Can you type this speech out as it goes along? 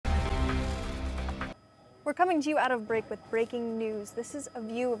We're coming to you out of break with breaking news. This is a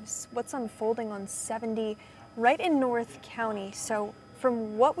view of what's unfolding on 70 right in North County. So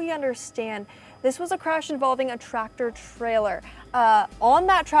from what we understand, this was a crash involving a tractor trailer. On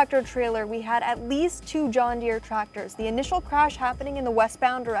that tractor trailer, we had at least 2 John Deere tractors. The initial crash happening in the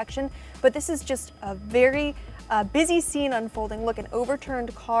westbound direction, but this is just a very busy scene unfolding. Look, an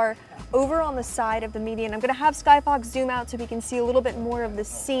overturned car over on the side of the median. I'm gonna have Skyfox zoom out so we can see a little bit more of the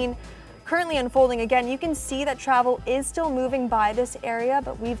scene currently unfolding. Again, you can see that travel is still moving by this area,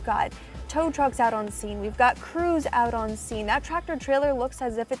 but we've got tow trucks out on scene. We've got crews out on scene. That tractor trailer looks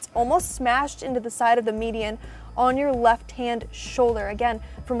as if it's almost smashed into the side of the median on your left-hand shoulder. Again,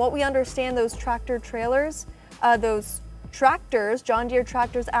 from what we understand, those tractor trailers, those tractors, John Deere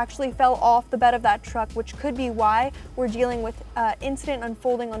tractors, actually fell off the bed of that truck, which could be why we're dealing with incident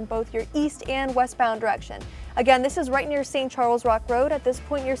unfolding on both your east and westbound direction. Again, this is right near St. Charles Rock Road. At this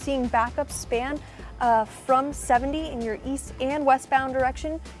point, you're seeing backups span from 70 in your east and westbound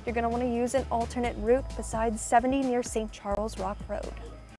direction. You're going to want to use an alternate route besides 70 near St. Charles Rock Road.